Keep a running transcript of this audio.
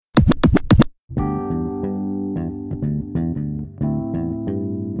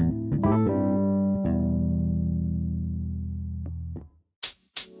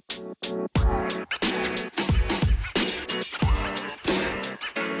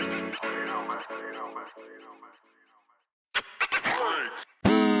Dope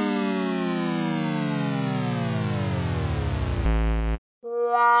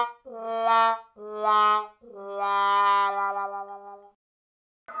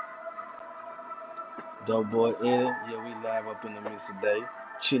boy Eddie, yeah, we live up in the midst today.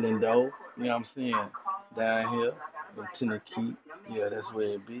 Chilling though, you know what I'm saying? Down here in Tennessee, yeah, that's where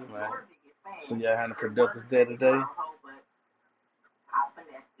it be, man. So y'all having a productive day today?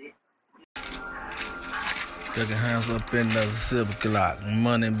 Got your hands up in the zip clock,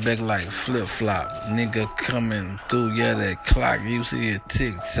 money back like flip flop. Nigga coming through, yeah, that clock. You see it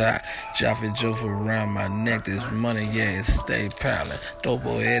tick tock. Jaffa Joe around my neck. This money, yeah, it stay piling. Dope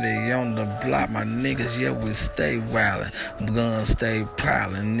boy Eddie on the block. My niggas, yeah, we stay wildin'. Guns stay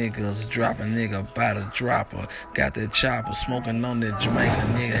piling. Niggas dropping, nigga by the dropper. Got that chopper smoking on that Jamaica,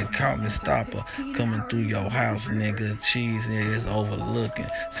 nigga. Caught me stopper. Coming through your house, nigga. Cheese, yeah, it's overlooking.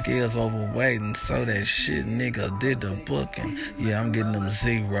 Scales overweighting, so that shit, nigga did the booking. Yeah, I'm getting them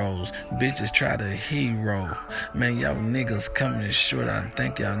zeros. Bitches try to hero. Man, y'all niggas coming short. I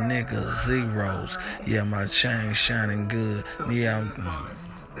think y'all niggas zeros. Yeah, my chain shining good. Yeah,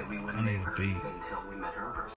 I need a beat.